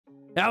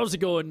How's it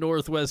going,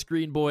 Northwest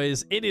Green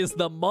Boys? It is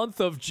the month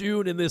of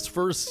June in this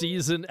first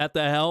season at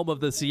the helm of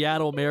the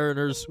Seattle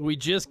Mariners. We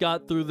just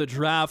got through the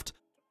draft,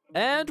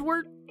 and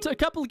we're a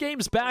couple of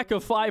games back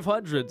of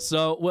 500,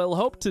 so we'll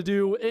hope to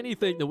do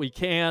anything that we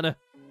can.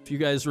 If you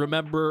guys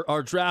remember,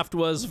 our draft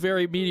was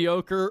very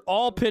mediocre.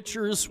 All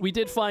pitchers. We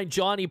did find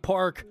Johnny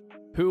Park,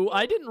 who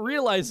I didn't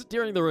realize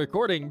during the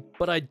recording,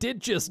 but I did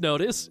just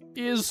notice,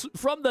 is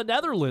from the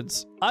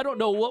Netherlands. I don't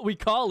know what we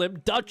call him,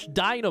 Dutch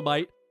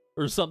Dynamite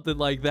or something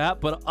like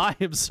that, but I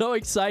am so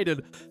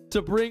excited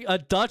to bring a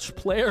Dutch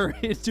player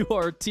into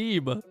our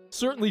team.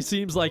 Certainly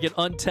seems like an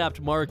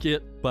untapped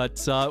market,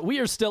 but we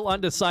are still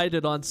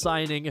undecided on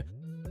signing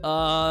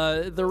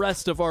the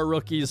rest of our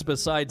rookies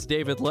besides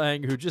David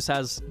Lang, who just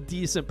has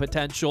decent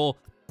potential.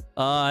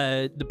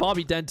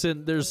 Bobby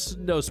Denton, there's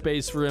no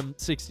space for him.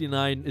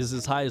 69 is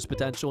his highest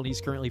potential, and he's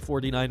currently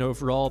 49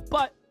 overall.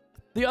 But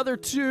the other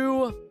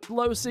two,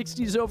 low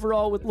 60s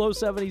overall with low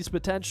 70s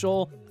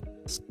potential,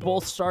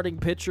 both starting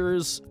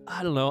pitchers.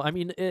 I don't know. I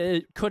mean,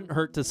 it couldn't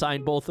hurt to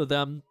sign both of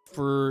them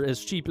for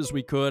as cheap as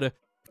we could.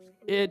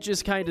 It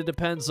just kind of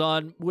depends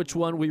on which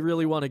one we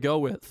really want to go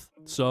with.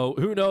 So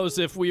who knows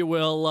if we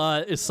will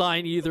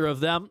assign either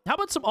of them. How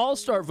about some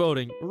all-star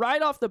voting?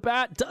 Right off the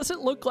bat,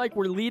 doesn't look like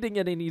we're leading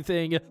at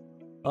anything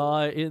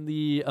in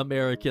the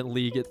American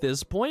League at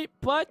this point,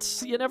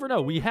 but you never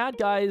know. We had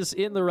guys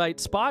in the right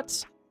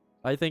spots.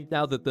 I think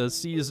now that the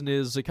season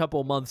is a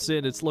couple months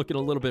in, it's looking a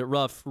little bit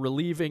rough.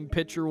 Relieving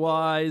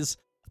pitcher-wise,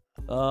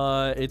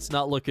 it's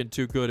not looking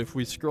too good. If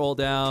we scroll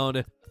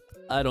down,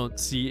 I don't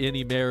see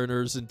any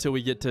Mariners until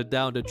we get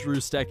down to Drew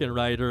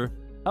Steckenrider.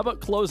 How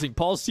about closing?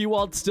 Paul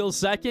Sewald still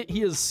second.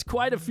 He is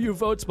quite a feridge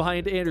votes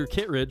behind Andrew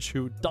Kittredge,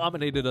 who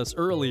dominated us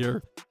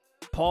earlier.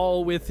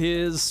 Paul with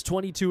his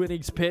 22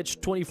 innings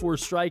pitched, 24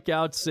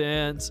 strikeouts,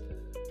 and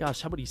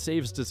gosh, how many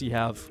saves does he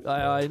have?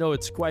 I know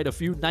it's quite a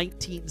few,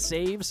 19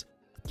 saves.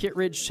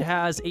 Kittredge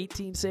has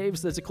 18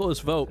 saves. That's a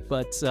close vote,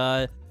 but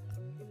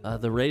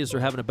the Rays are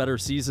having a better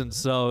season,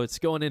 so it's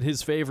going in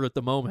his favor at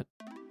the moment.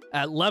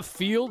 At left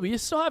field, we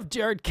still have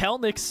Jared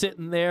Kelenic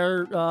sitting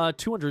there,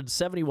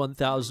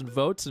 271,000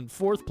 votes in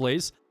fourth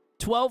place.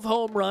 12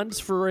 home runs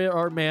for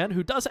our man,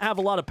 who doesn't have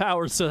a lot of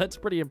power, so that's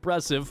pretty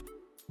impressive.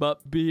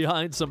 But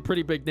behind some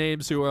pretty big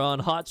names who are on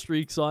hot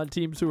streaks on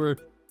teams who are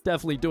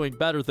definitely doing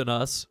better than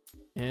us.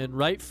 In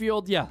right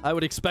field, yeah, I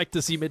would expect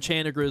to see Mitch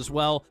Haniger as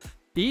well.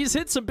 He's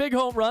hit some big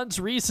home runs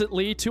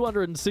recently,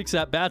 206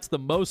 at-bats, the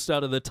most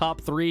out of the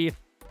top three.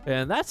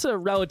 And that's a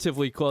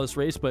relatively close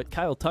race, but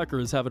Kyle Tucker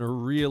is having a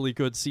really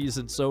good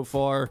season so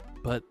far.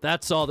 But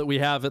that's all that we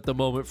have at the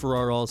moment for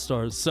our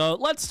All-Stars. So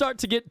let's start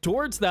to get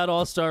towards that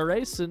All-Star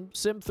race and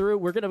sim through.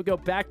 We're going to go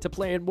back to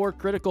playing more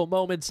critical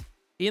moments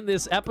in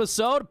this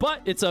episode,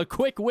 but it's a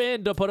quick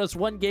win to put us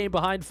one game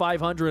behind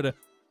 500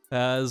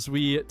 as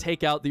we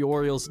take out the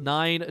Orioles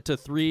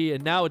 9-3.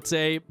 And now it's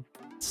a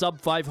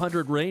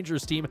sub-500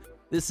 Rangers team.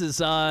 This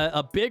is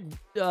a big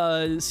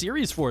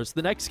series for us.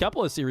 The next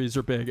couple of series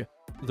are big.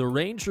 The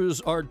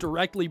Rangers are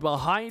directly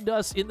behind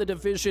us in the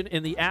division,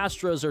 and the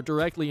Astros are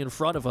directly in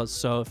front of us.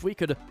 So if we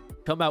could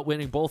come out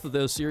winning both of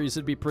those series,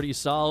 it'd be pretty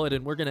solid.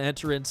 And we're going to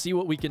enter in, see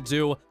what we can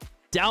do.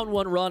 Down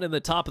one run in the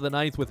top of the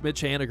ninth with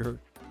Mitch Haniger.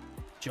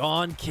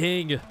 John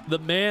King, the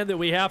man that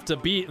we have to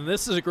beat. And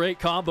this is a great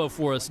combo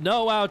for us.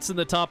 No outs in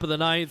the top of the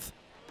ninth.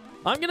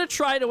 I'm going to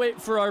try to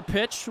wait for our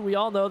pitch. We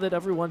all know that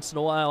every once in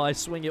a while I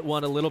swing at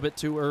one a little bit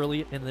too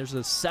early, and there's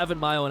a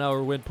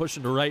 7-mile-an-hour wind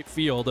pushing to right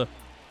field.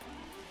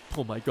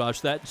 Oh my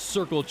gosh, that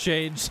circle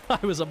change. I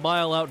was a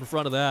mile out in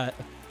front of that.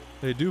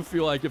 I do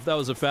feel like if that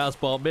was a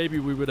fastball, maybe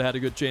we would have had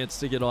a good chance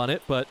to get on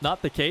it, but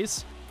not the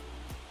case.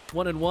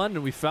 1-1,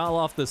 and we foul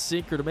off the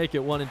sinker to make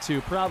it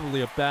 1-2.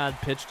 Probably a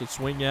bad pitch to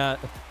swing at.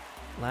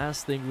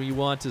 Last thing we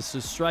want is to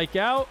strike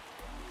out.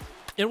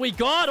 And we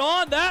got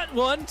on that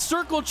one.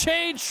 Circle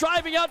change,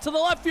 driving out to the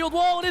left field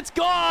wall, and it's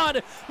gone.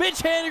 Mitch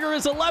Haniger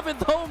is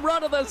 11th home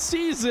run of the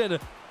season.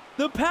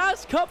 The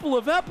past couple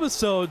of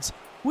episodes,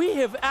 we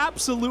have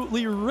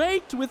absolutely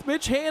raked with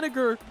Mitch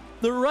Haniger,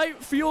 the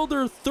right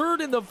fielder, third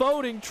in the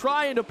voting,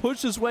 trying to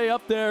push his way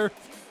up there.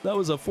 That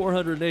was a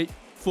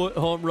 408-foot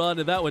home run,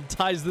 and that one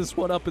ties this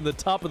one up in the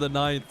top of the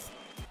ninth.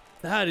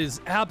 That is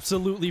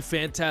absolutely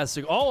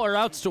fantastic. All our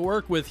outs to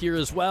work with here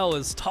as well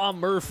as Tom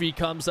Murphy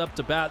comes up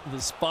to bat in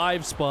this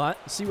 5 spot.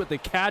 See what the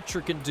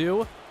catcher can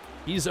do.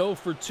 He's 0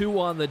 for 2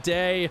 on the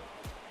day.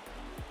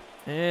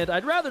 And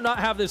I'd rather not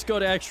have this go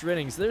to extra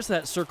innings. There's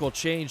that circle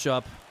change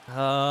up.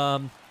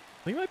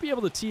 We might be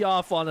able to tee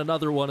off on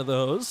another one of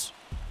those.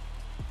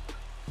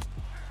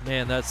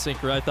 Man, that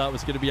sinker I thought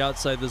was going to be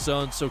outside the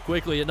zone so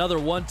quickly. Another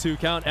 1-2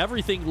 count.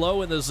 Everything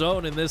low in the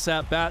zone in this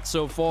at-bat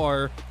so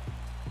far.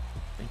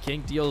 And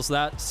King deals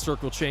that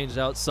circle change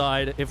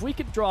outside. If we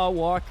could draw a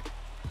walk,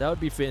 that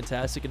would be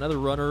fantastic. Another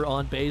runner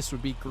on base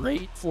would be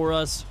great for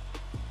us.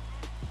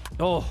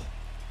 Oh,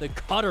 the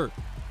cutter.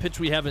 Pitch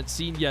we haven't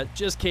seen yet.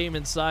 Just came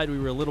inside. We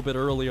were a little bit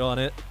early on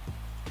it.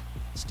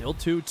 Still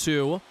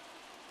 2-2.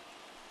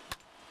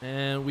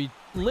 And we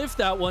lift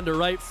that one to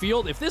right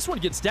field. If this one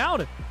gets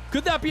down,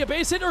 Could that be a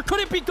base hit, or could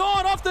it be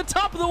gone off the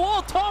top of the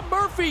wall? Tom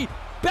Murphy,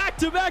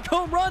 back-to-back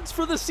home runs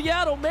for the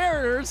Seattle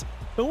Mariners,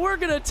 and we're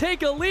going to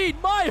take a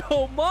lead. My,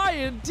 oh my,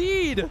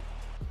 indeed.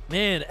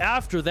 Man,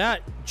 after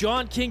that,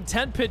 John King,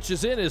 10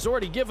 pitches in, has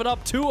already given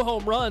up 2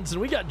 home runs,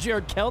 and we got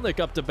Jared Kelenic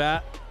up to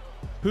bat,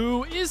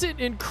 who isn't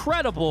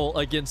incredible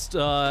against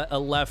a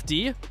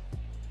lefty.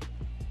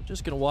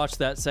 Just going to watch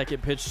that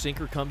second pitch.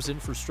 Sinker comes in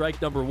for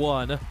strike number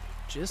 1.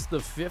 Just the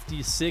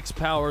 56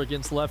 power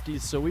against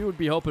lefties, so we would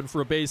be hoping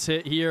for a base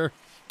hit here.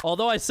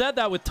 Although I said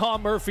that with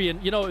Tom Murphy,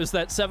 and, you know, it was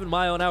that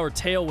 7-mile-an-hour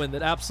tailwind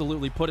that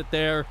absolutely put it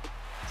there.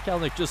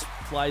 Kelenic just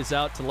flies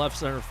out to left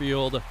center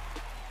field.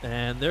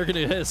 And they're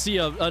going to see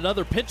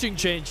another pitching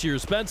change here.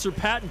 Spencer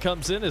Patton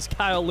comes in as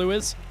Kyle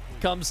Lewis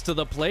comes to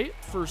the plate.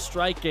 First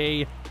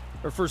pitch.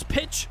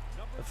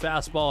 A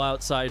fastball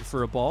outside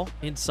for a ball.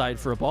 Inside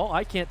for a ball.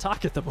 I can't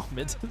talk at the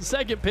moment.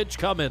 Second pitch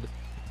coming.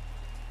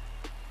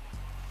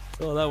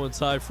 Oh, that one's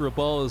high for a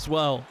ball as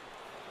well.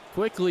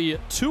 Quickly,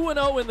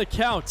 2-0 in the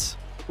count.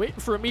 Waiting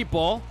for a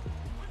meatball.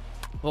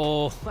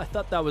 Oh, I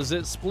thought that was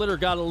it. Splitter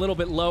got a little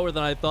bit lower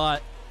than I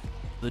thought.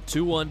 The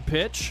 2-1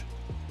 pitch.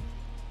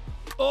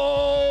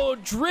 Oh,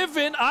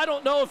 driven. I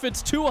don't know if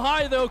it's too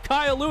high, though.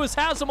 Kyle Lewis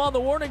has him on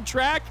the warning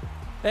track.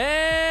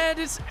 And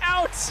it's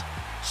out.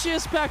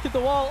 Just back at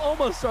the wall.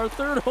 Almost our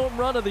 3rd home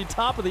run of the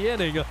top of the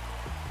inning.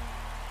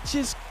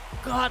 Just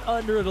got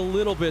under it a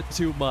little bit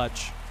too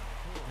much.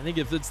 I think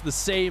if it's the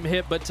same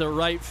hit, but to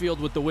right field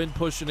with the wind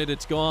pushing it,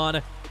 it's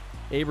gone.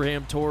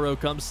 Abraham Toro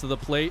comes to the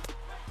plate.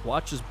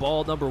 Watches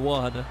ball number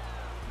 1.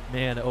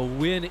 Man, a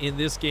win in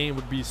this game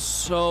would be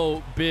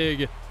so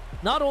big.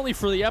 Not only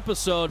for the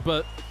episode,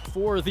 but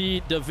for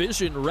the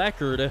division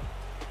record.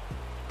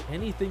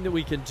 Anything that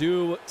we can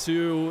do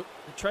to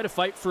try to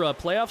fight for a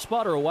playoff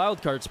spot or a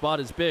wild card spot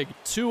is big.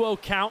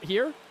 2-0 count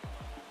here.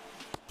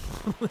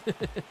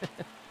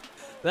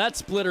 That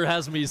splitter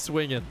has me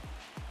swinging.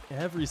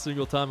 Every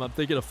single time I'm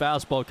thinking a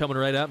fastball coming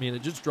right at me, and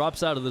it just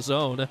drops out of the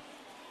zone.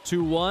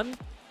 2-1.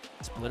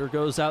 Splitter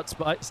goes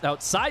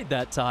outside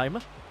that time.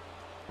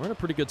 We're in a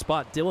pretty good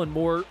spot. Dylan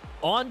Moore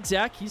on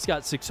deck. He's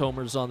got 6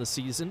 homers on the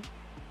season.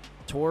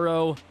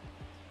 Toro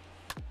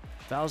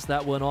fouls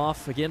that one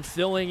off. Again,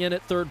 filling in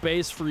at third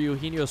base for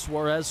Eugenio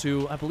Suarez,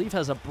 who I believe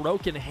has a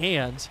broken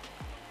hand.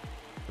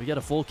 We got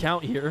a full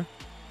count here.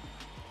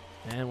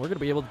 And we're going to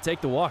be able to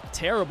take the walk.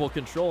 Terrible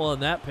control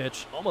on that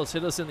pitch. Almost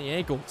hit us in the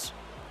ankles.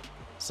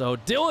 So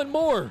Dylan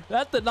Moore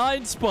at the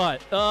 9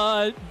 spot.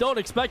 Don't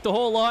expect a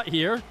whole lot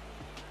here.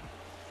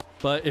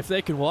 But if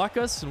they can walk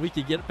us and we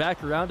can get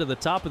back around to the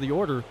top of the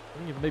order,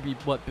 maybe,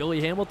 what,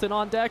 Billy Hamilton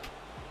on deck?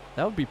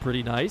 That would be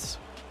pretty nice.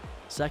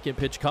 Second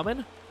pitch coming.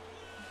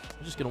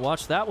 I'm just going to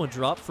watch that one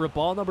drop for a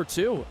ball number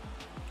 2.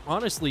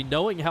 Honestly,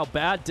 knowing how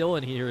bad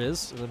Dylan here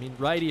is, I mean,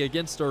 righty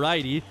against a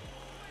righty,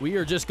 we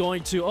are just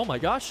going to... Oh, my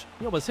gosh.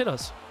 He almost hit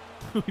us.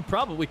 We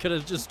probably could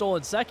have just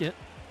stolen second.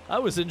 I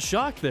was in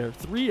shock there.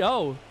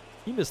 3-0.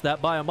 He missed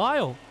that by a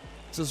mile.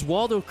 This is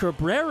Waldo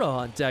Cabrera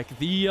on deck,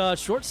 the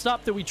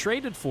shortstop that we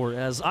traded for,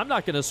 as I'm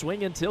not going to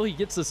swing until he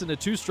gets us in a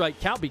 2-strike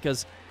count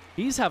because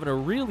he's having a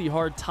really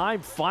hard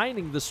time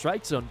finding the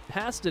strike zone.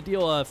 Has to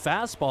deal a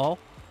fastball.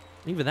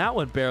 Even that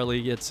one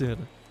barely gets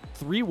in.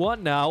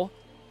 3-1 now.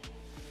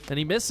 And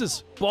he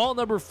misses. Ball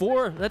number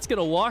 4. That's going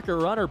to walk a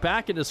runner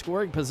back into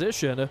scoring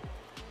position.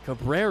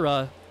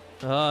 Cabrera,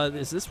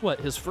 is this what,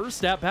 his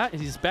first at-bat?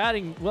 He's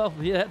batting, well,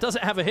 he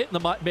doesn't have a hit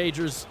in the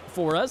majors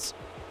for us.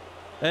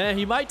 And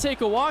he might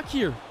take a walk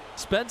here.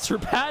 Spencer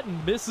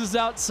Patton misses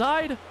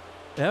outside.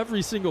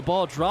 Every single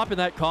ball dropping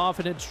that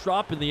confidence,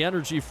 dropping the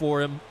energy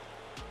for him.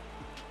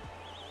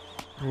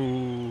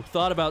 Ooh,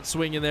 thought about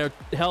swinging there.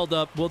 Held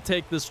up. We'll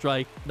take the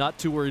strike. Not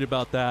too worried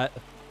about that.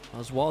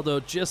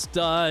 Oswaldo just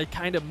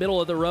kind of middle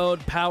of the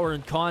road. Power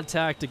and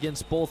contact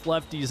against both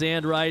lefties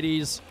and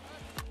righties.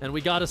 And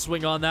we got to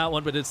swing on that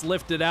one, but it's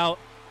lifted out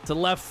to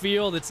left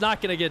field. It's not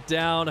going to get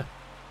down.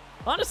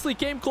 Honestly,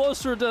 came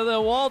closer to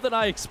the wall than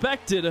I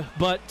expected,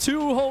 but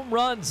 2 home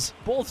runs,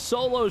 both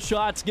solo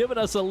shots, giving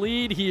us a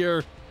lead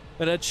here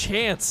and a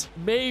chance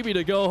maybe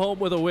to go home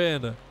with a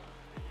win. We're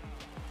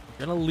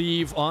going to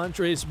leave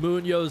Andres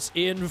Munoz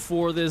in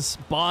for this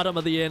bottom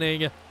of the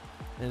inning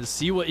and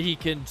see what he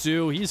can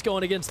do. He's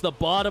going against the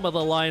bottom of the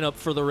lineup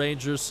for the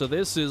Rangers, so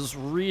this is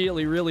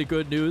really, really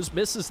good news.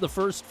 Misses the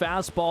first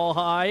fastball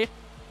high,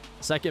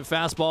 second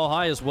fastball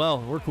high as well.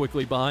 We're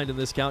quickly behind in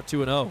this count,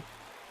 2-0.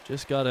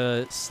 Just got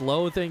to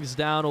slow things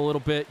down a little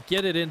bit.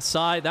 Get it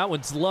inside. That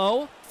one's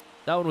low.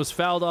 That one was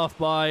fouled off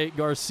by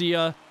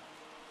Garcia.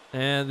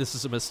 And this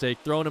is a mistake.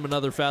 Throwing him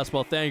another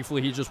fastball.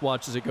 Thankfully, he just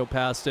watches it go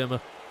past him.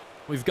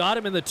 We've got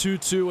him in the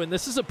 2-2, and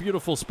this is a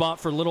beautiful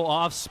spot for a little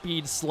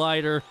off-speed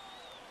slider.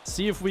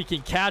 See if we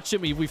can catch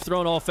him. We've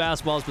thrown all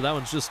fastballs, but that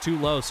one's just too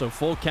low, so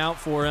full count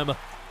for him.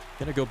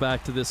 Gonna go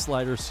back to this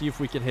slider, see if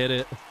we can hit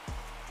it.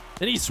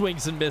 And he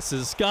swings and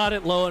misses. Got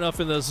it low enough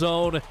in the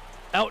zone.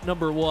 Out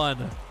number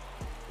 1.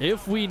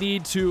 If we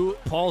need to,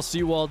 Paul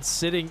Sewald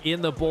sitting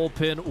in the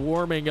bullpen,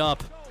 warming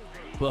up.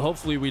 But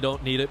hopefully we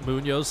don't need it.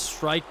 Munoz,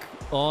 strike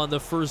on the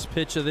first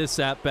pitch of this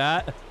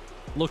at-bat.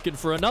 Looking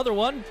for another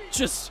one.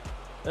 Just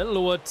I don't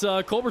know what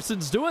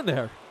Culberson's doing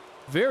there.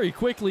 Very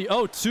quickly,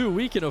 0-2.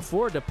 We can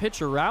afford to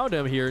pitch around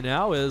him here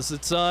now as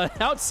it's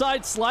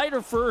outside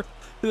slider for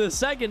the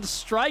second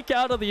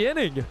strikeout of the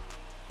inning.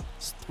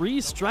 It's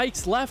 3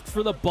 strikes left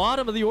for the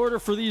bottom of the order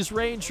for these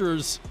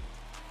Rangers.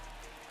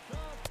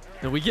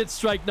 And we get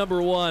strike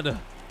number 1.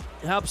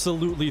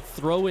 Absolutely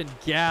throwing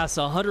gas,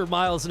 100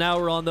 miles an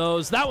hour on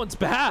those. That one's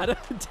bad.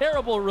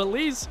 Terrible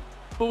release.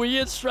 But we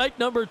get strike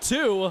number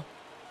 2.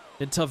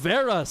 And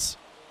Taveras,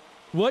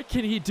 what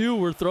can he do?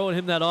 We're throwing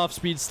him that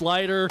off-speed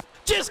slider.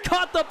 Just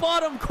caught the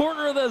bottom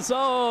corner of the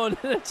zone.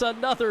 It's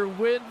another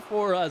win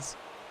for us.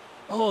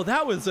 Oh,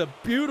 that was a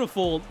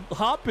beautiful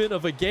hop-in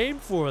of a game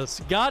for us.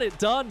 Got it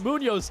done.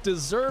 Munoz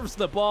deserves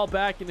the ball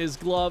back in his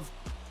glove.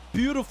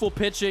 Beautiful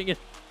pitching,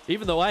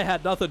 even though I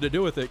had nothing to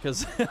do with it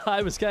because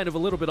I was kind of a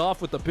little bit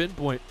off with the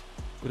pinpoint.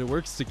 But it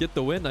works to get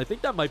the win. I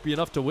think that might be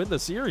enough to win the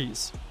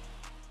series.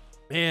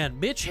 Man,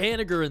 Mitch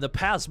Haniger in the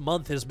past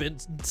month has been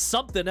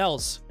something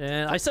else.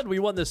 And I said we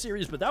won the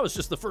series, but that was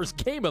just the first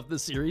game of the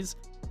series.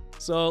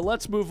 So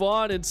let's move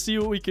on and see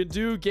what we can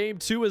do. Game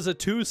 2 is a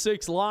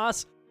 2-6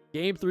 loss.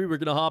 Game 3, we're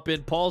going to hop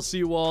in. Paul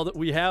Sewald,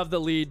 we have the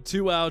lead,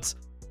 2 outs.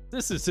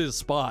 This is his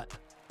spot.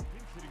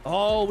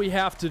 All we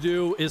have to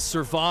do is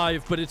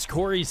survive, but it's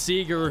Corey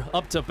Seager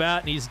up to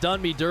bat, and he's done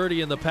me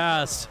dirty in the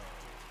past.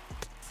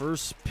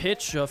 First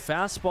pitch, a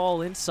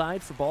fastball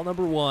inside for ball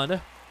number 1.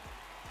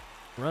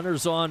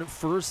 Runners on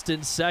first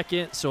and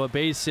second, so a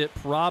base hit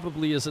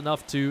probably is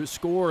enough to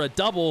score. A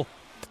double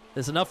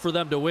is enough for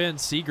them to win.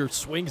 Seager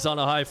swings on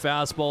a high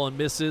fastball and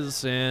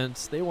misses, and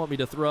they want me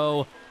to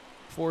throw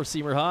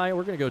 4-seamer high.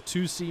 We're going to go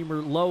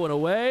 2-seamer low and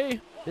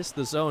away. Missed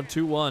the zone,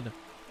 2-1.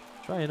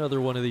 Try another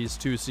one of these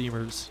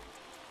 2-seamers.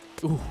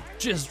 Ooh,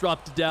 just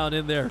dropped it down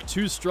in there.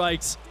 2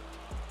 strikes.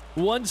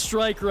 1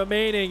 strike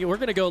remaining. We're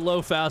going to go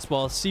low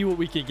fastball. See what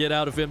we can get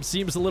out of him.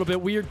 Seems a little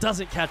bit weird.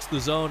 Doesn't catch the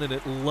zone, and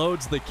it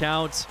loads the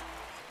count.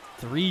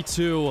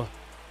 3-2.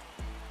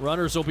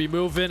 Runners will be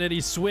moving, and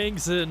he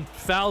swings and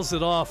fouls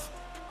it off.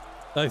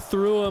 I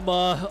threw him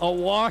a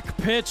walk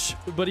pitch,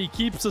 but he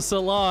keeps us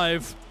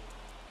alive.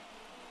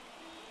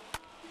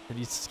 And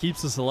he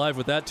keeps us alive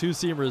with that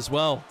 2-seamer as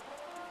well.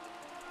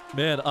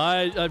 Man,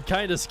 I'm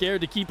kind of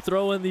scared to keep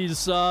throwing these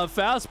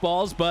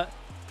fastballs, but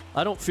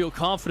I don't feel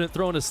confident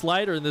throwing a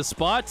slider in this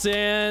spot.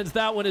 And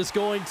that one is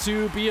going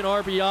to be an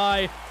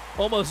RBI.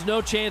 Almost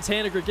no chance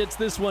Haniger gets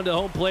this one to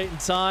home plate in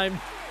time.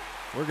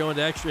 We're going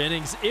to extra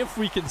innings if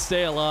we can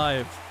stay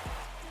alive.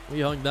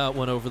 We hung that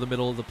one over the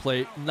middle of the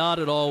plate. Not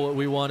at all what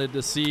we wanted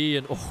to see.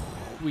 And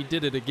we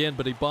did it again,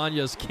 but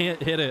Ibanez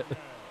can't hit it.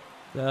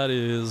 That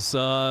is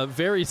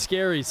very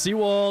scary.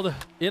 Sewald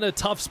in a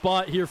tough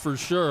spot here for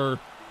sure.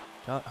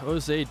 Got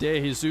Jose De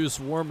Jesus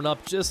warming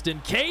up just in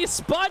case,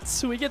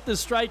 but we get the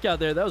strikeout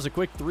there. That was a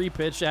quick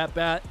 3-pitch at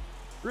bat.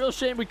 Real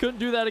shame we couldn't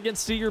do that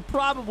against Seager.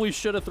 Probably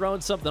should have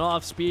thrown something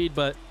off speed,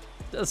 but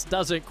this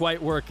doesn't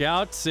quite work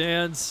out.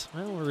 And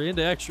well, we're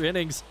into extra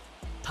innings.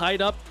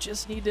 Tied up.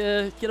 Just need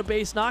to get a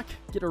base knock,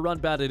 get a run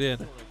batted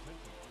in.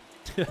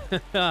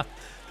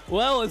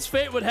 Well, as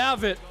fate would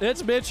have it,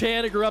 it's Mitch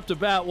Haniger up to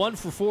bat. 1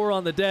 for 4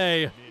 on the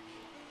day.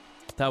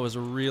 That was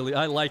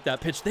I like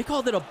that pitch. They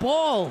called it a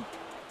ball.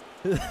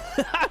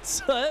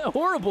 That's a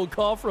horrible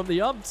call from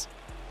the umps.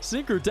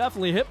 Sinker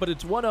definitely hit, but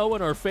it's 1-0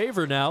 in our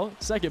favor now.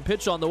 Second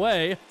pitch on the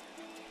way.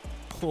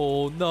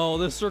 Oh, no.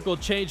 The circle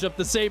changed up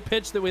the same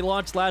pitch that we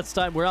launched last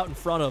time we're out in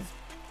front of.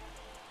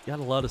 Got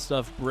a lot of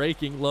stuff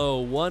breaking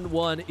low.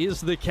 1-1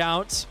 is the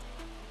count.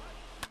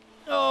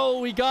 Oh,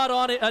 we got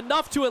on it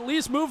enough to at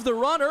least move the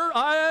runner.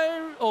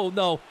 Oh,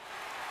 no.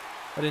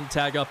 I didn't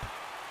tag up.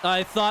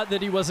 I thought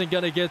that he wasn't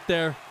going to get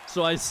there,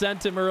 so I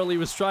sent him early.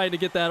 Was trying to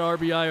get that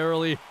RBI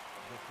early.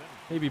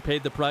 Maybe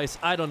paid the price.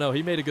 I don't know.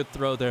 He made a good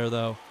throw there,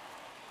 though.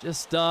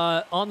 Just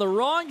on the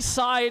wrong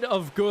side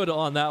of good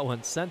on that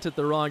one. Sent it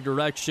the wrong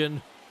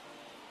direction.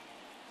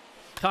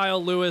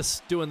 Kyle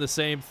Lewis doing the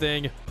same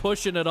thing.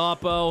 Pushing it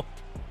oppo.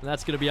 And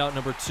that's going to be out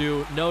number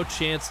 2. No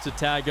chance to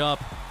tag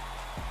up.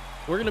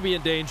 We're going to be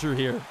in danger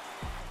here.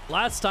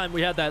 Last time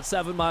we had that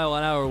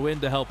 7-mile-an-hour wind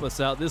to help us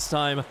out. This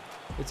time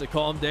it's a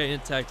calm day in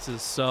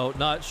Texas, so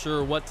not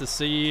sure what to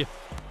see.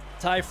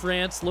 Ty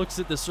France looks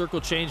at the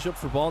circle changeup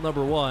for ball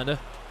number 1.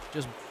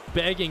 Just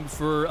begging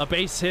for a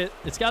base hit.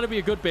 It's got to be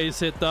a good base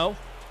hit, though.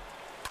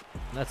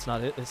 That's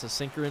not it. It's a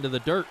sinker into the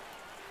dirt.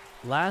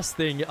 Last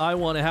thing I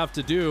want to have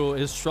to do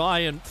is try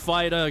and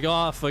fight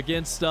off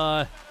against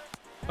a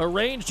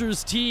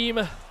Rangers team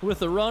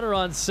with a runner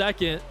on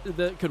second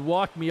that could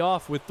walk me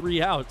off with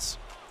 3 outs.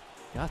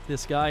 Got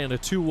this guy in a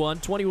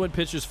 2-1. 21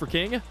 pitches for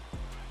King. And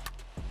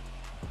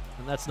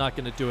that's not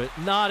going to do it.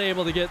 Not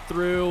able to get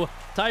through.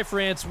 Ty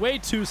France way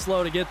too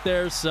slow to get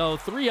there. So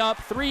 3 up,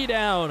 3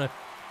 down.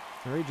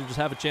 The Rangers just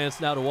have a chance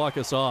now to walk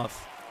us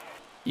off.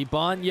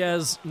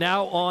 Ibanez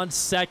now on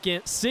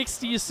second.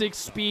 66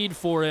 speed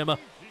for him.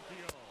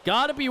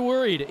 Gotta be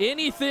worried.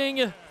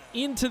 Anything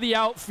into the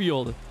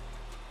outfield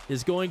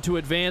is going to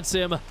advance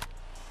him.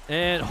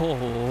 And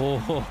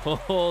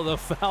the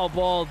foul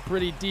ball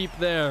pretty deep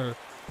there.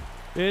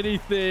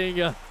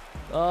 Anything,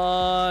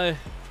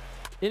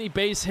 any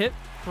base hit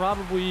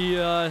probably,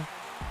 I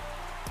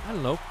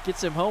don't know,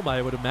 gets him home,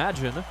 I would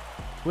imagine.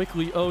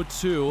 Quickly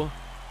 0-2.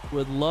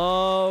 Would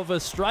love a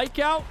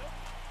strikeout.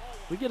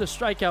 We get a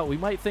strikeout, we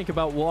might think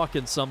about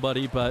walking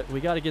somebody, but we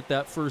got to get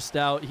that first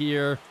out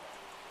here.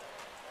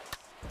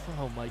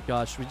 Oh my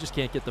gosh, we just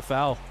can't get the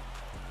foul.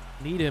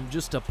 Need him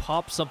just to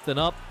pop something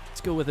up.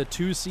 Let's go with a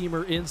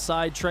two-seamer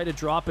inside, try to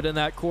drop it in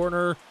that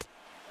corner.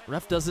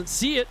 Ref doesn't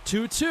see it,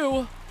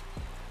 2-2.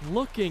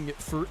 Looking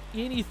for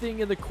anything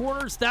in the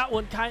corners. That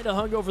one kind of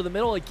hung over the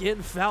middle.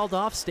 Again, fouled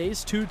off,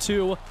 stays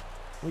 2-2.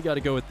 We got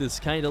to go with this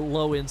kind of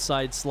low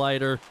inside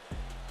slider.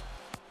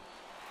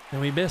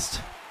 And we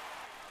missed.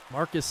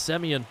 Marcus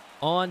Semien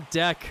on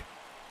deck.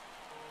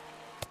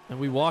 And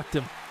we walked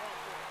him.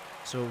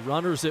 So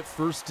runners at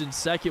first and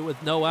second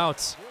with no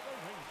outs.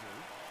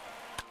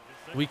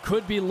 We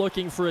could be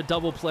looking for a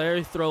double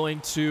play,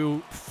 throwing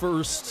to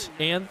first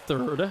and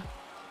third.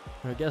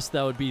 I guess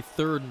that would be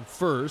third and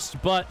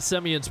first, but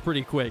Semien's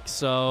pretty quick,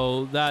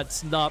 so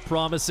that's not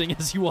promising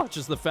as he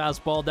watches the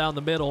fastball down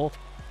the middle.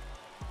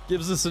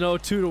 Gives us an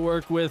 0-2 to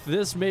work with.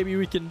 This, maybe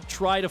we can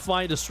try to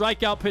find a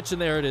strikeout pitch,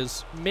 and there it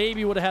is.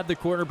 Maybe would have had the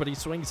corner, but he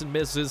swings and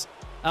misses.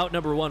 Out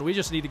number one. We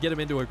just need to get him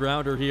into a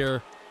grounder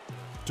here.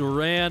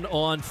 Duran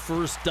on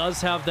first does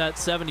have that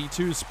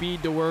 72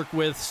 speed to work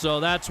with, so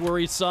that's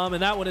worrisome.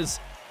 And that one is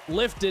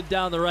lifted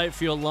down the right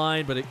field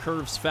line, but it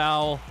curves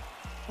foul.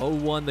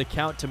 0-1 the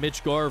count to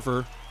Mitch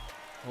Garver.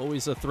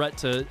 Always a threat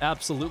to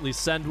absolutely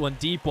send one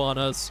deep on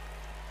us.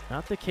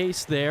 Not the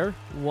case there.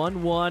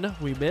 1-1.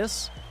 We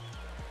miss.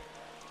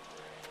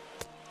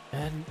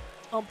 And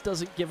ump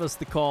doesn't give us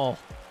the call.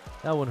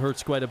 That one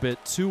hurts quite a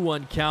bit.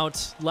 2-1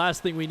 count.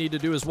 Last thing we need to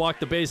do is walk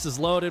the bases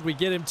loaded. We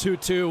get him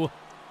 2-2.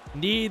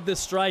 Need the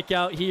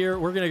strikeout here.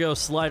 We're going to go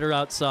slider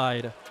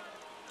outside.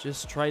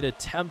 Just try to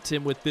tempt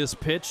him with this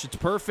pitch. It's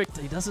perfect.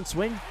 He doesn't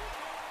swing.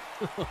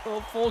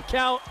 Full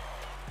count.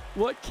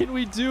 What can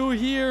we do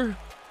here?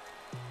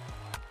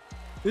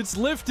 It's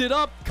lifted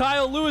up.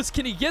 Kyle Lewis,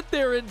 can he get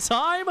there in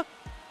time?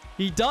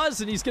 He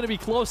does, and he's going to be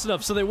close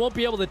enough, so they won't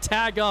be able to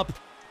tag up.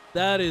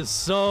 That is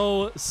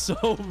so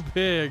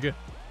big.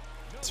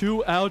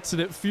 2 outs,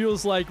 and it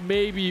feels like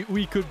maybe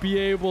we could be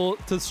able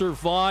to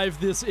survive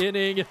this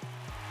inning.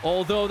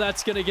 Although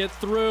that's going to get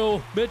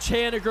through. Mitch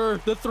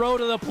Haniger, the throw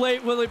to the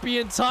plate. Will it be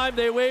in time?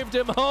 They waved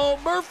him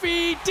home.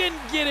 Murphy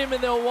didn't get him,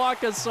 and they'll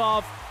walk us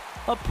off.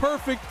 A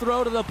perfect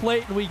throw to the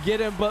plate, and we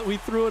get him, but we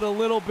threw it a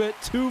little bit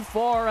too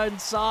far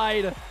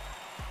inside.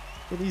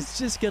 And he's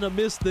just going to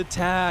miss the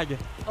tag.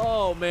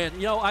 Oh, man.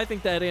 You know, I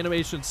think that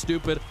animation's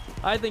stupid.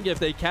 I think if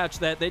they catch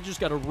that, they just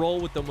got to roll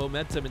with the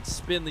momentum and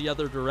spin the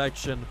other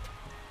direction.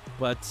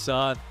 But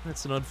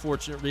that's an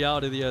unfortunate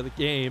reality of the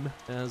game.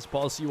 As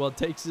Paul Sewald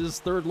takes his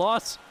third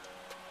loss,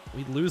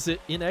 we lose it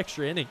in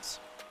extra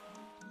innings.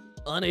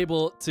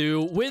 Unable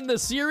to win the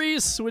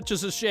series, which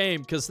is a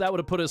shame because that would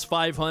have put us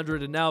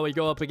 500, and now we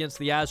go up against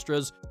the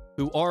Astros,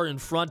 who are in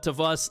front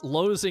of us,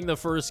 losing the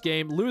first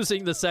game,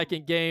 losing the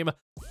second game,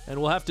 and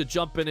we'll have to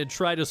jump in and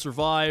try to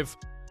survive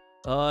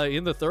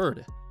in the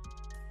third.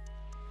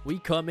 We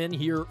come in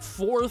here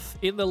 4th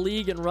in the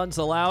league in runs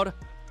allowed.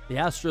 The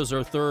Astros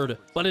are 3rd,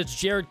 but it's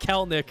Jared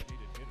Kelenic.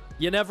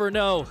 You never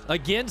know.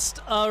 Against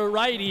a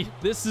righty,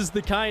 this is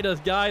the kind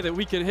of guy that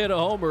we could hit a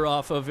homer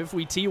off of if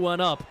we tee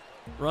one up.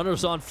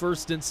 Runners on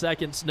first and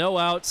seconds, no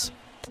outs.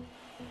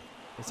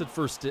 I said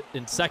first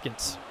and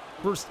seconds.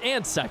 First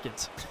and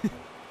second.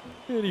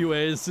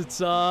 Anyways, it's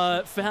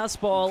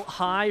fastball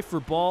high for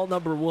ball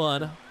number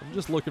 1. I'm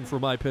just looking for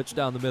my pitch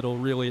down the middle,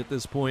 really, at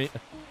this point.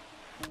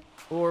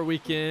 Or we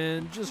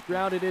can just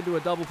ground it into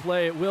a double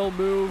play. It will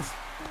move.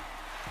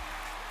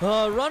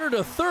 Runner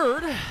to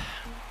third.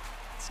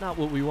 It's not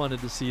what we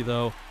wanted to see,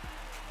 though.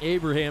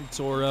 Abraham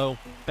Toro,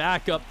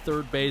 backup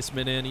third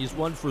baseman in. He's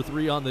 1 for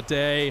 3 on the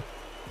day.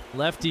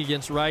 Lefty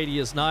against righty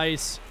is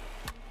nice.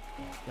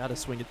 Got to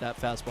swing at that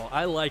fastball.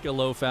 I like a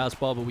low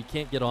fastball, but we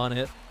can't get on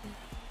it.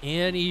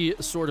 Any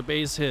sort of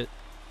base hit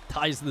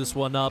ties this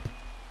one up.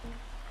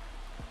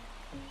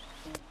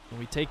 And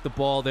we take the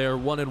ball there,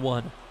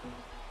 1-1.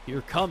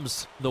 Here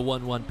comes the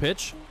 1-1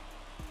 pitch.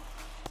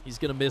 He's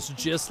going to miss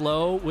just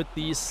low with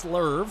the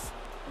slurve.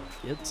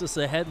 Gets us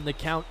ahead in the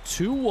count,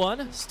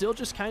 2-1. Still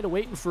just kind of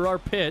waiting for our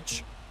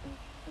pitch.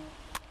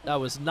 That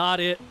was not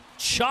it.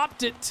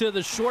 Chopped it to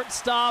the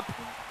shortstop.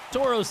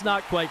 Toro's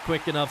not quite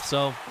quick enough,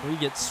 so we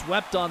get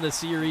swept on the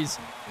series.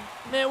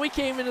 Man, we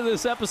came into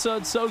this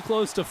episode so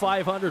close to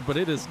 500, but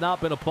it has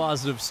not been a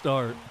positive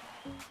start.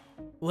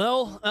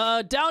 Well,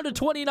 down to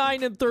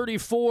 29 and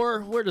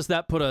 34. Where does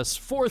that put us?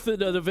 4th in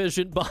the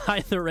division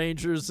behind the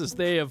Rangers as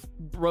they have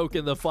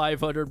broken the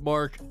 500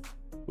 mark.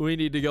 We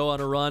need to go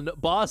on a run.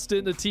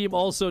 Boston, the team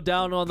also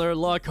down on their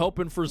luck,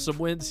 hoping for some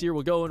wins here.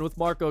 We'll go in with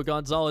Marco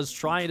Gonzalez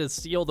trying to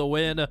steal the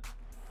win.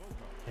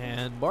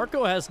 And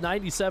Marco has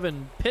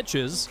 97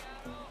 pitches.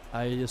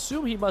 I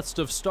assume he must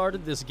have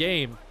started this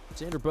game.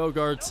 Xander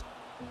Bogaerts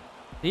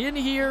in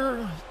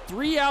here.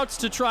 3 outs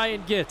to try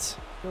and get.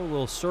 Go a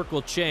little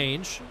circle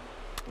change.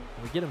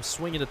 We get him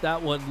swinging at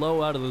that one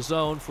low out of the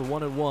zone for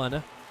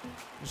 1-1.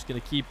 Just going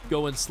to keep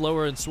going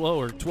slower and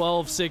slower.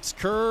 12-6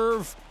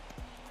 curve.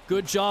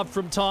 Good job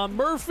from Tom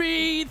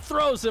Murphy.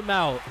 Throws him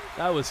out.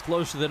 That was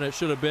closer than it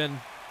should have been.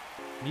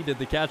 Needed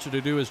the catcher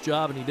to do his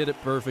job, and he did it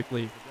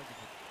perfectly.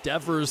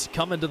 Devers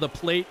coming to the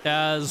plate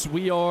as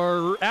we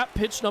are at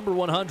pitch number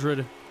 100.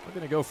 We're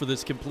going to go for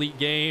this complete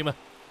game.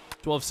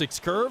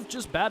 12-6 curve.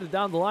 Just batted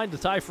down the line to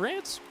Ty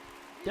France.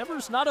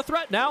 Devers not a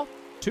threat now.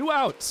 2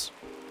 outs.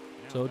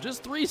 So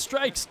just 3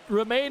 strikes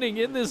remaining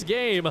in this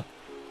game.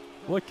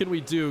 What can we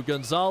do?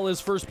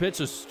 Gonzalez, first pitch,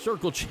 a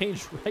circle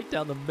change right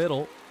down the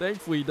middle.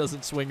 Thankfully, he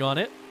doesn't swing on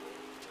it.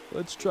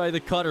 Let's try the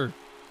cutter.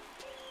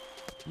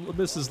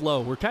 This is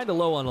low. We're kind of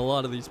low on a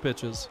lot of these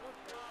pitches.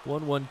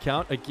 1-1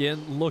 count.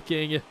 Again,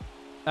 looking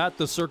at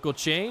the circle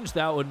change.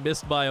 That one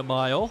missed by a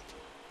mile.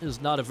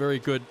 Is not a very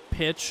good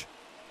pitch.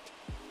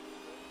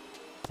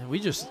 And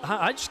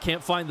I just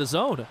can't find the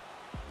zone.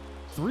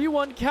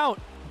 3-1 count.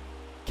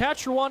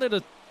 Catcher wanted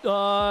a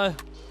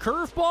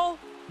curveball.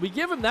 We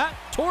give him that.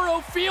 Toro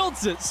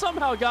fields it.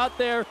 Somehow got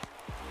there.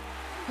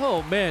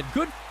 Oh, man.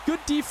 Good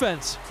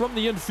defense from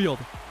the infield.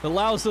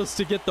 Allows us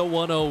to get the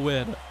 1-0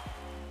 win.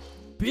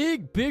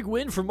 Big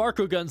win for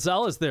Marco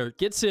Gonzalez there.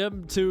 Gets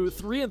him to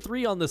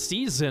 3-3 on the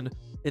season.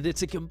 And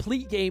it's a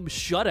complete game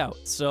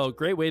shutout. So,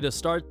 great way to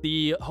start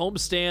the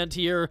homestand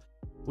here.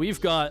 We've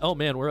got... Oh,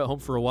 man. We're at home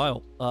for a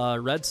while.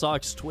 Red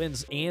Sox,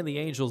 Twins, and the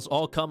Angels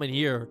all coming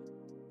here.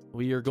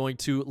 We are going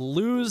to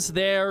lose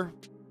their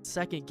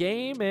second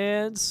game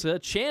and a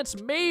chance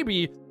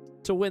maybe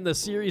to win the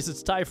series.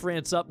 It's Ty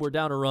France up. We're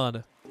down a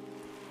run.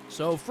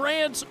 So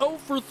France 0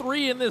 for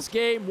 3 in this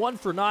game. 1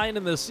 for 9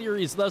 in the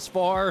series thus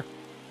far.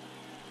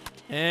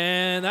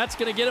 And that's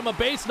going to get him a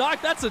base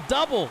knock. That's a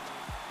double.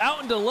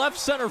 Out into left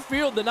center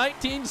field. The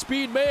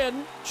 19-speed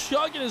man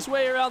chugging his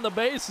way around the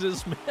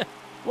bases. Man,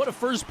 what a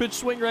first pitch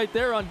swing right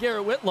there on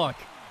Garrett Whitlock.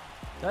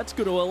 That's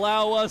going to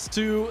allow us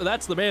to...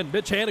 That's the man,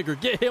 Mitch Haniger.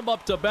 Get him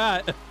up to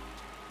bat.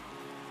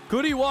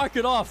 Could he walk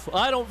it off?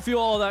 I don't feel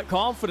all that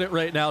confident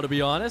right now, to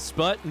be honest.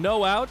 But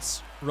no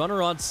outs.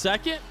 Runner on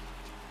second.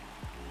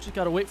 Just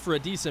got to wait for a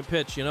decent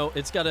pitch. You know,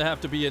 it's got to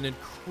have to be an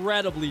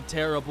incredibly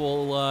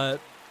terrible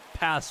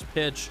pass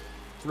pitch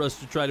for us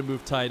to try to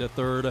move Ty to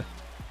third.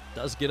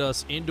 Does get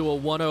us into a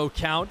 1-0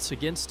 count.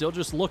 Again, still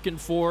just looking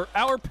for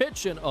our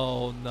pitch. And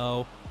oh,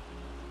 no.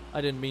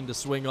 I didn't mean to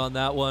swing on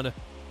that one.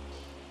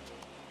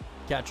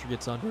 Catcher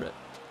gets under it.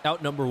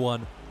 Out number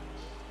 1.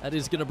 That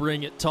is going to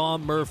bring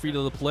Tom Murphy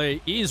to the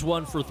plate. He's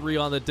 1 for 3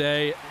 on the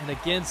day. And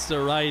against a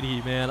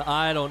righty, man,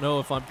 I don't know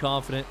if I'm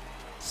confident.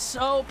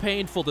 So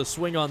painful to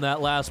swing on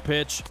that last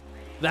pitch.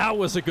 That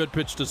was a good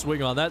pitch to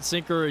swing on. That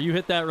sinker, you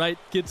hit that right,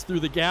 gets through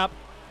the gap.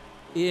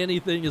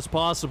 Anything is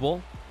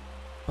possible.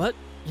 But,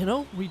 you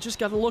know, we just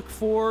got to look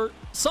for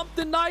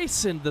something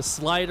nice. And the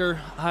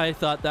slider, I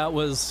thought that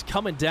was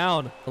coming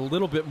down a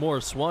little bit more.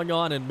 Swung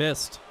on and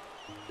missed.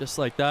 Just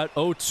like that.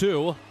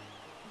 0-2.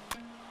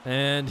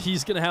 And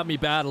he's going to have me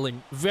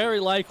battling. Very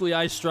likely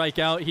I strike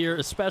out here,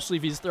 especially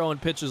if he's throwing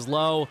pitches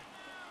low.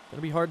 Going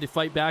to be hard to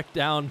fight back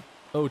down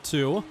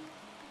 0-2.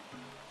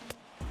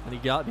 And he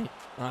got me.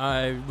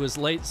 I was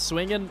late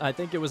swinging. I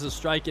think it was a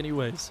strike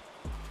anyways.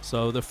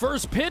 So the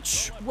first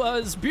pitch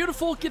was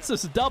beautiful. Gets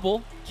us a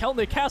double.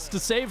 Kelnick has to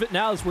save it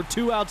now as we're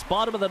 2 outs,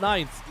 bottom of the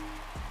 9th.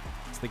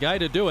 It's the guy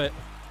to do it.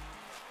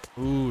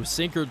 Ooh,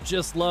 sinker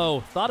just low.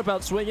 Thought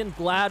about swinging.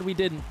 Glad we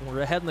didn't.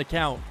 We're ahead in the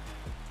count.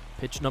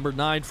 Pitch number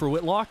 9 for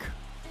Whitlock.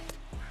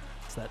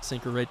 It's that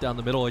sinker right down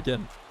the middle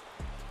again.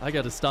 I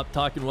got to stop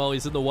talking while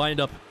he's in the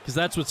windup because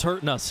that's what's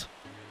hurting us.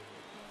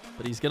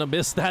 But he's going to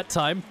miss that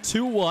time.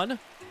 2-1.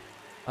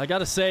 I got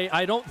to say,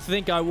 I don't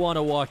think I want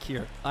to walk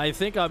here. I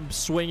think I'm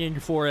swinging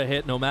for a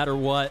hit no matter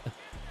what.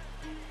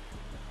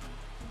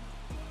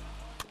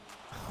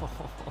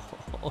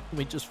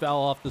 We just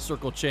foul off the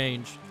circle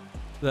change.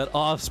 That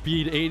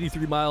off-speed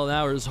 83 mile an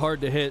hour is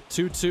hard to hit.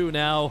 2-2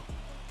 now.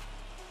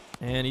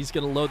 And he's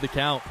going to load the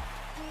count.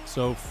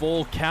 So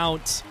full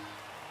count.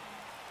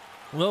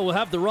 Well, we'll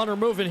have the runner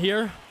moving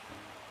here.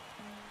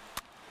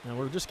 And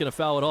we're just going to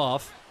foul it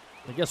off.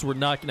 I guess we're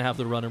not going to have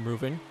the runner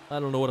moving. I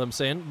don't know what I'm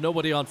saying.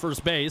 Nobody on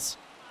first base.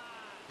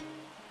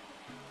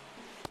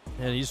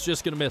 And he's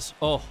just going to miss.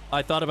 Oh,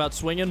 I thought about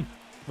swinging.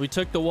 We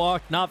took the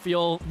walk. Not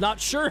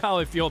sure how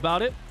I feel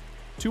about it.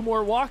 2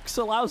 more walks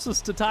allows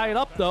us to tie it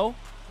up, though.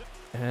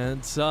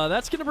 And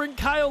that's going to bring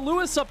Kyle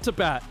Lewis up to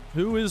bat,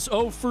 who is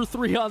 0 for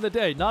 3 on the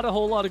day. Not a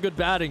whole lot of good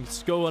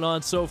battings going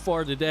on so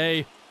far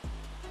today.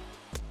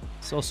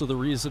 It's also the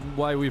reason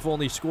why we've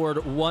only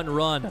scored 1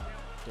 run.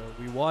 So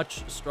we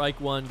watch strike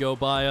 1 go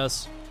by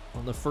us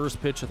on the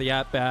first pitch of the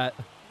at-bat.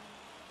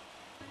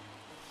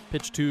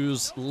 Pitch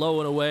 2's low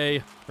and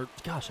away. Or,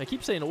 gosh, I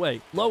keep saying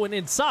away. Low and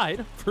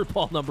inside for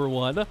ball number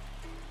 1.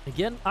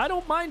 Again, I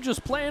don't mind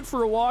just playing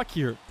for a walk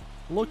here.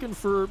 Looking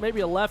for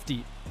maybe a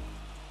lefty.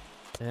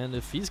 And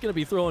if he's going to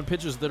be throwing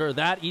pitches that are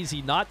that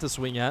easy not to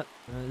swing at,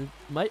 it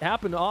might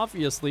happen,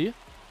 obviously.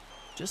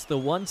 Just the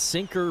 1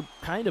 sinker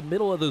kind of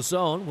middle of the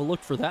zone. We'll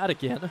look for that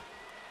again.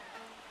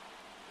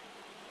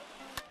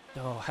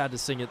 Oh, had to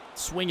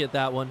swing it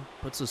that one.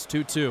 Puts us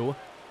 2-2.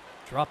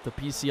 Dropped the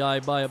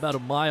PCI by about a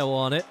mile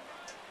on it.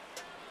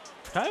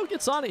 Kyle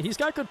gets on it. He's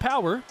got good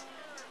power.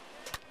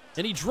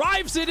 And he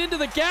drives it into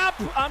the gap.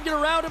 I'm going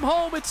to round him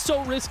home. It's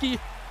so risky.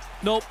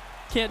 Nope.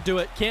 Can't do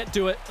it. Can't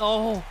do it.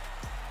 Oh,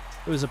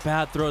 it was a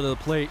bad throw to the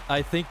plate.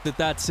 I think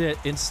that's it.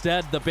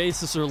 Instead, the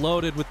bases are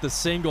loaded with the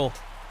single.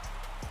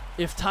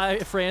 If Ty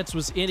France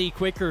was any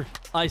quicker,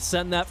 I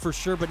send that for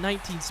sure. But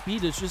 19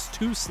 speed is just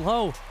too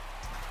slow.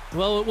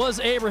 Well, it was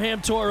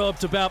Abraham Toro up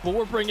to bat, but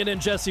we're bringing in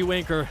Jesse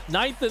Winker.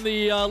 9th in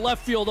the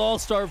left field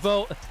all-star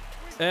vote.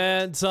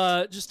 And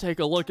just take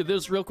a look at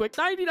this real quick.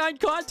 99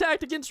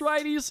 contact against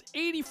righties,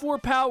 84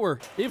 power.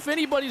 If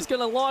anybody's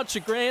going to launch a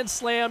grand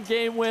slam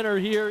game winner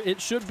here,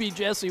 it should be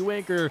Jesse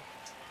Winker.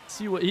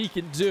 See what he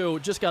can do.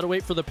 Just got to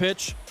wait for the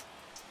pitch.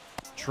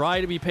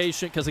 Try to be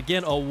patient because,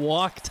 again, a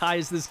walk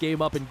ties this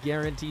game up and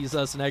guarantees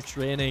us an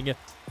extra inning.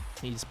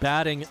 He's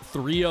batting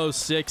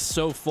 .306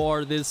 so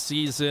far this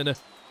season.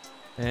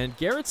 And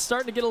Garrett's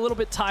starting to get a little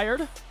bit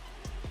tired.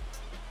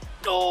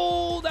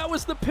 Oh, that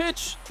was the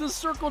pitch. The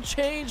circle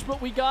changed,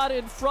 but we got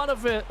in front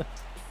of it.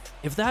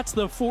 If that's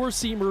the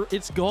four-seamer,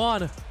 it's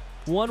gone.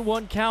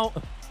 1-1 count.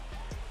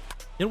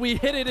 And we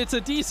hit it. It's a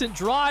decent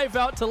drive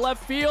out to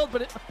left field,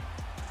 but it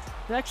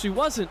actually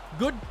wasn't.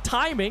 Good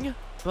timing,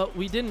 but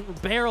we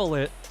didn't barrel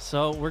it,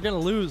 so we're going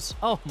to lose.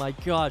 Oh, my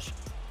gosh.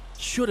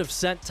 Should have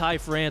sent Ty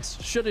France.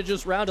 Should have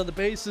just rounded the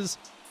bases.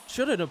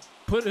 Should have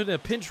put in a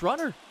pinch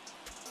runner.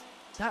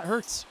 That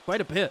hurts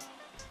quite a bit.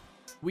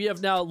 We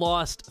have now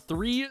lost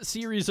 3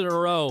 series in a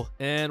row,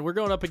 and we're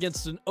going up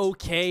against an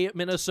okay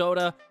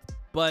Minnesota.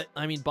 But,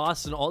 I mean,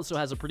 Boston also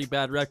has a pretty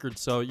bad record,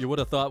 so you would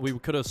have thought we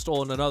could have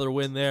stolen another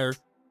win there.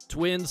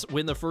 Twins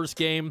win the first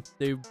game.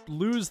 They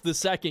lose the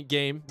second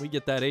game. We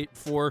get that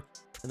 8-4,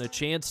 and a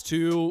chance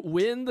to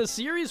win the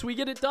series. We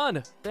get it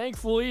done.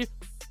 Thankfully,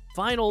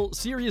 final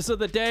series of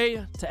the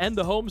day to end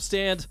the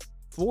homestand.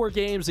 4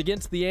 games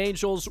against the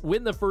Angels.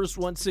 Win the first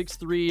one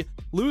 6-3.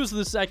 Lose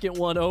the second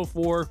one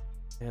 0-4.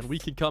 And we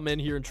can come in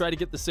here and try to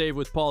get the save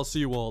with Paul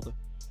Sewald.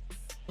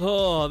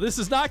 Oh, this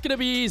is not going to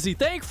be easy.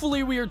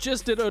 Thankfully, we are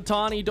just at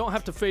Ohtani. Don't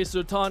have to face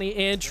Ohtani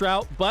and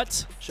Trout.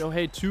 But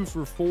Shohei 2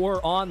 for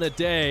 4 on the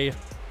day.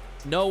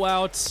 No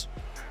outs.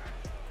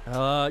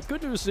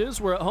 Good news is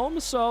we're at home,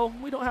 so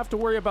we don't have to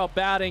worry about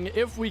batting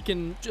if we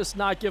can just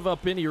not give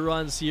up any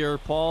runs here.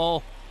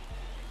 Paul,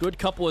 good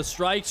couple of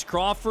strikes.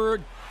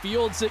 Crawford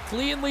fields it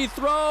cleanly,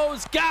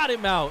 throws, got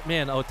him out.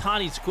 Man,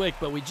 Ohtani's quick,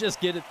 but we just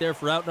get it there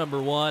for out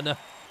number 1.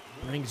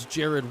 Brings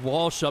Jared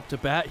Walsh up to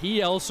bat.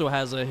 He also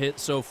has a hit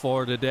so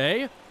far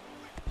today.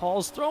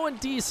 Paul's throwing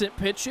decent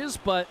pitches,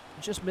 but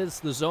just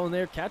missed the zone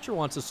there. Catcher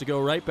wants us to go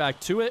right back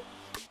to it.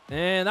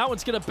 And that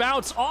one's going to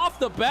bounce off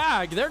the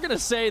bag. They're going to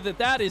say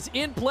that is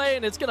in play,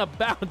 and it's going to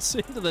bounce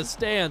into the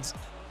stands.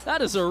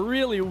 That is a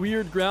really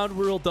weird ground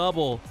rule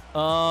double.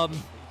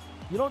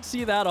 You don't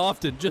see that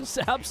often. Just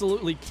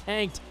absolutely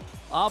tanked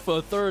off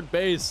of third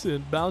base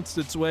and bounced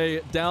its way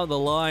down the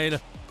line.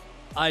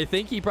 I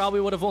think he probably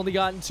would have only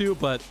gotten 2,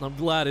 but I'm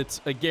glad it's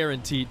a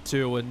guaranteed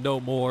 2 and no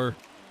more.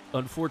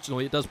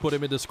 Unfortunately, it does put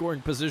him into scoring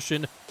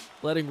position,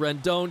 letting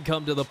Rendon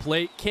come to the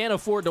plate. Can't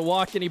afford to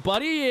walk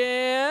anybody,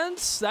 and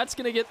that's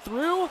going to get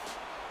through.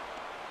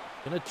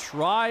 Going to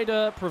try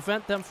to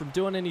prevent them from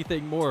doing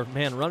anything more.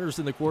 Man, runners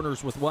in the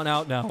corners with 1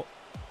 out now.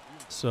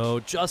 So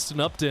Justin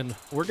Upton,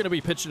 we're going to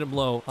be pitching him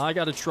low. I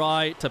got to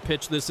try to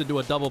pitch this into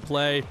a double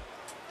play.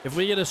 If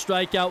we get a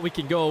strikeout, we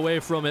can go away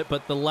from it,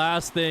 but the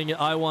last thing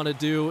I want to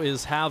do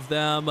is have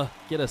them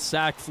get a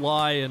sac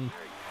fly and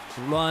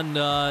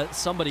run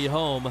somebody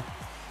home.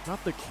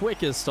 Not the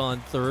quickest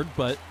on third,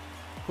 but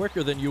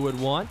quicker than you would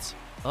want.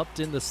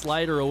 Upton the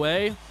slider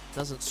away.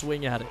 Doesn't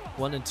swing at it.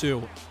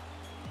 1-2.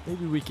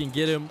 Maybe we can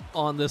get him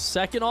on the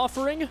second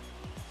offering.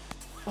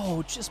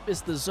 Oh, just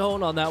missed the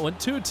zone on that one.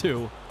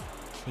 2-2.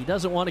 He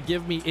doesn't want to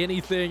give me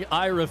anything.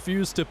 I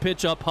refuse to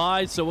pitch up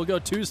high, so we'll go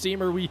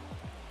 2-seamer. We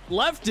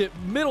left it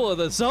middle of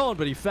the zone,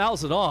 but he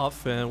fouls it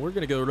off, and we're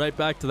going to go right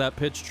back to that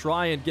pitch,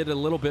 try and get it a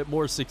little bit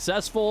more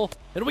successful,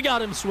 and we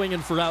got him swinging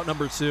for out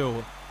number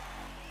 2.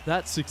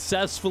 That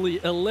successfully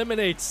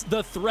eliminates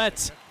the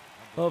threat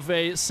of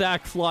a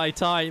sac fly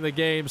tying the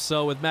game,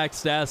 so with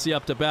Max Stassi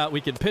up to bat,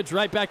 we can pitch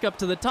right back up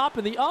to the top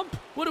of the ump.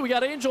 What do we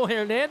got, Angel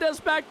Hernandez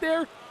back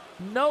there?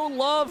 No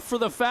love for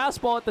the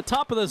fastball at the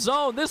top of the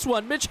zone. This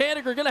one, Mitch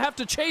Haniger going to have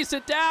to chase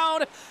it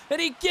down,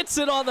 and he gets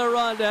it on the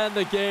run to end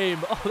the game.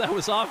 Oh, that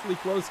was awfully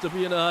close to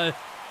being a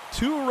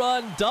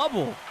 2-run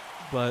double,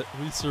 but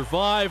we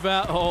survive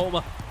at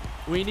home.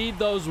 We need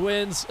those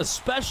wins,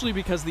 especially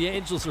because the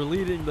Angels are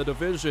leading the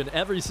division.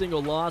 Every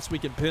single loss we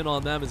can pin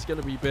on them is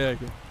going to be big.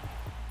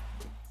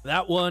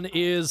 That one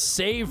is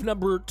save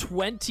number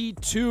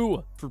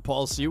 22 for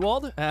Paul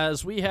Sewald,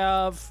 as we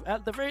have,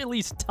 at the very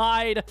least,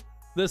 tied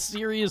the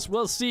series.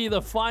 We'll see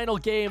the final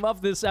game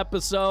of this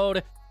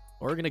episode.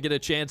 We're going to get a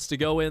chance to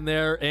go in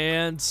there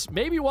and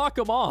maybe walk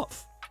him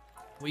off.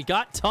 We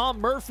got Tom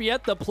Murphy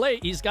at the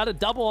plate. He's got a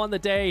double on the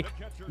day.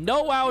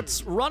 No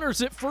outs,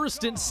 runners at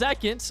first and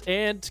second,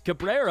 and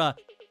Cabrera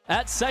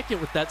at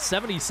second with that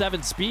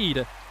 77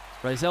 speed.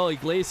 Raisel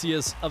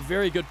Iglesias, a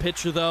very good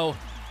pitcher, though.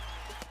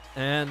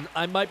 And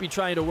I might be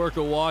trying to work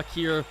a walk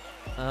here.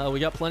 We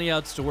got plenty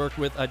outs to work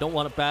with. I don't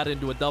want to bat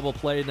into a double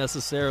play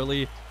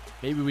necessarily.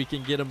 Maybe we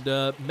can get him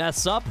to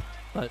mess up,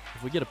 but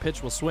if we get a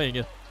pitch, we'll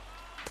swing.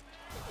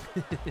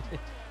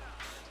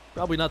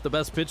 Probably not the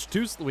best pitch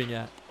to swing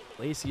at.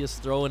 Lacey is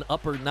throwing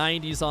upper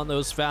 90s on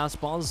those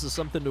fastballs. This is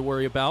something to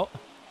worry about.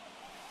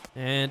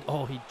 And,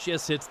 oh, he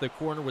just hits the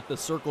corner with the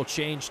circle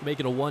change to make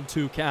it a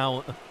 1-2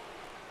 count.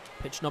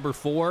 Pitch number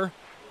 4.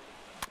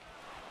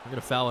 We're going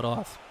to foul it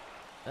off.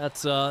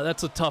 That's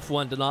a tough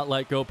one to not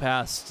let go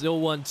past. Still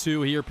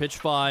 1-2 here, pitch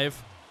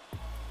 5.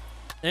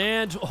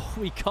 And, oh,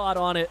 we caught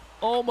on it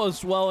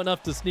almost well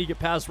enough to sneak it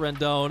past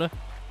Rendon.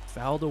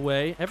 Fouled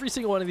away. Every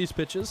single one of these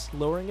pitches,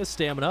 lowering his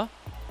stamina.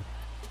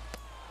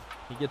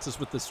 He gets us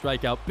with the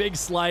strikeout. Big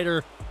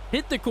slider.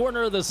 Hit the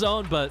corner of the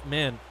zone, but,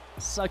 man,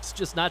 sucks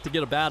just not to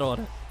get a bat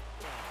on it.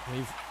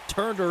 We've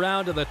turned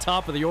around to the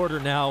top of the order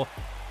now.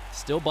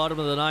 Still bottom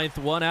of the 9th,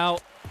 1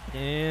 out.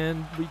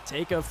 And we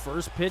take a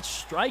first pitch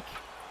strike.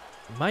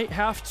 Might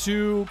have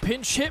to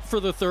pinch hit for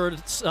the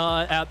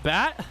 3rd at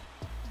bat.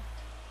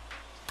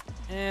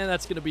 And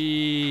that's going to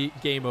be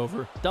game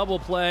over. Double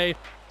play.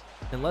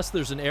 Unless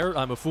there's an error.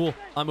 I'm a fool.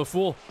 I'm a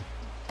fool.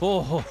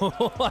 Oh,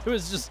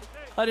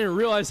 I didn't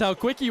realize how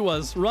quick he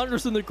was.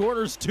 Runners in the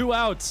corners, 2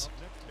 outs.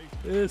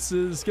 This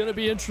is going to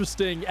be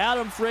interesting.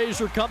 Adam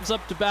Frazier comes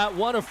up to bat,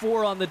 1 of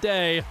 4 on the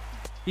day.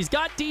 He's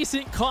got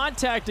decent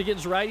contact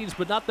against righties,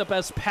 but not the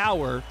best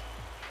power.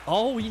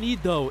 All we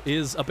need, though,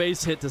 is a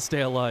base hit to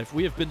stay alive.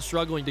 We have been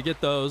struggling to get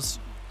those.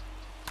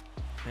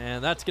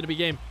 And that's going to be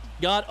game.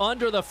 Got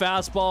under the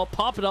fastball,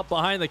 pop it up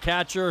behind the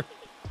catcher.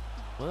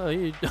 Well,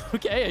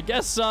 okay, I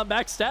guess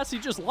Max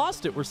Stassi just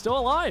lost it. We're still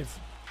alive.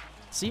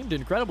 Seemed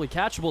incredibly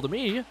catchable to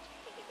me. I'm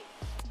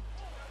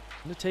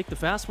going to take the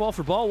fastball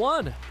for ball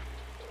 1.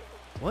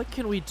 What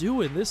can we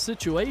do in this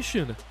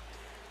situation?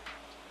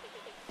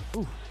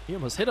 Ooh, he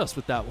almost hit us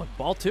with that one.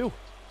 Ball 2.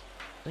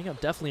 I think I'm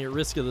definitely at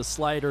risk of the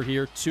slider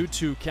here.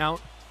 2-2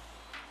 count.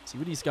 See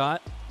what he's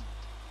got.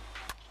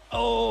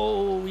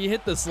 Oh, we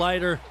hit the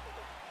slider.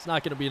 It's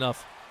not going to be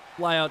enough.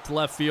 Fly out to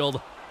left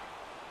field.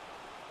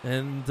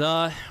 And,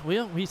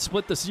 we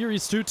split the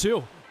series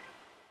 2-2.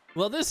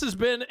 Well, this has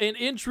been an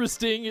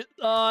interesting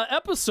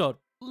episode.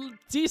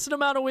 Decent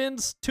amount of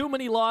wins, too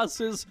many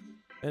losses,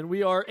 and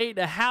we are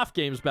 8.5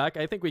 games back.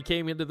 I think we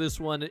came into this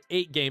one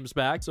 8 games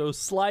back, so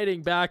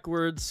sliding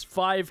backwards,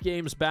 5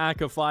 games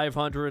back of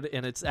 500,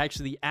 and it's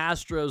actually the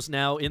Astros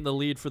now in the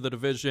lead for the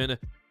division.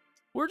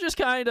 We're just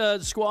kind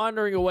of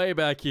squandering away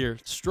back here,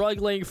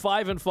 struggling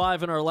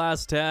 5-5 in our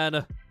last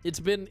 10. It's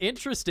been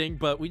interesting,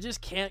 but we just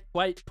can't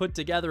quite put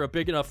together a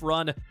big enough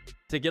run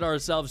to get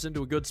ourselves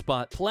into a good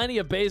spot. Plenty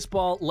of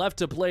baseball left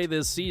to play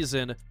this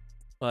season,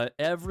 but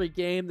every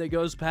game that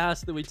goes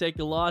past that we take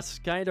a loss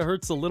kind of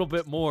hurts a little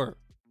bit more.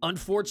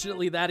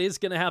 Unfortunately, that is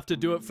going to have to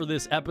do it for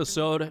this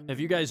episode. If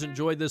you guys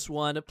enjoyed this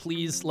one,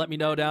 please let me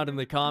know down in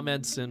the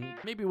comments, and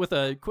maybe with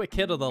a quick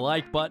hit of the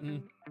like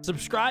button.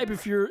 Subscribe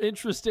if you're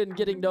interested in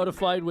getting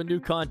notified when new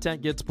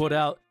content gets put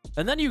out.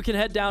 And then you can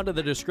head down to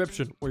the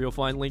description where you'll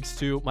find links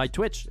to my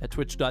Twitch at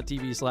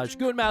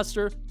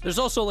twitch.tv/GoonMaster. There's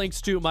also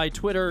links to my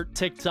Twitter,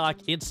 TikTok,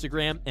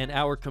 Instagram, and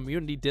our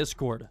community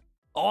Discord.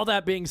 All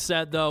that being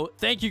said, though,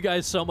 thank you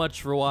guys so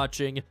much for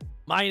watching.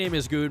 My name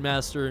is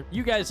GoonMaster.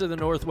 You guys are the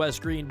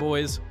Northwest Green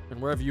Boys, and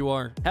wherever you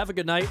are, have a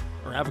good night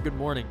or have a good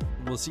morning.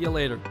 And we'll see you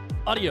later.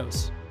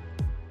 Adios.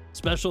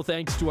 Special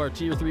thanks to our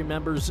Tier 3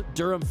 members,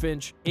 Durham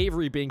Finch,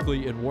 Avery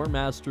Binkley, and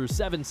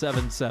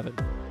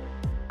WarMaster777.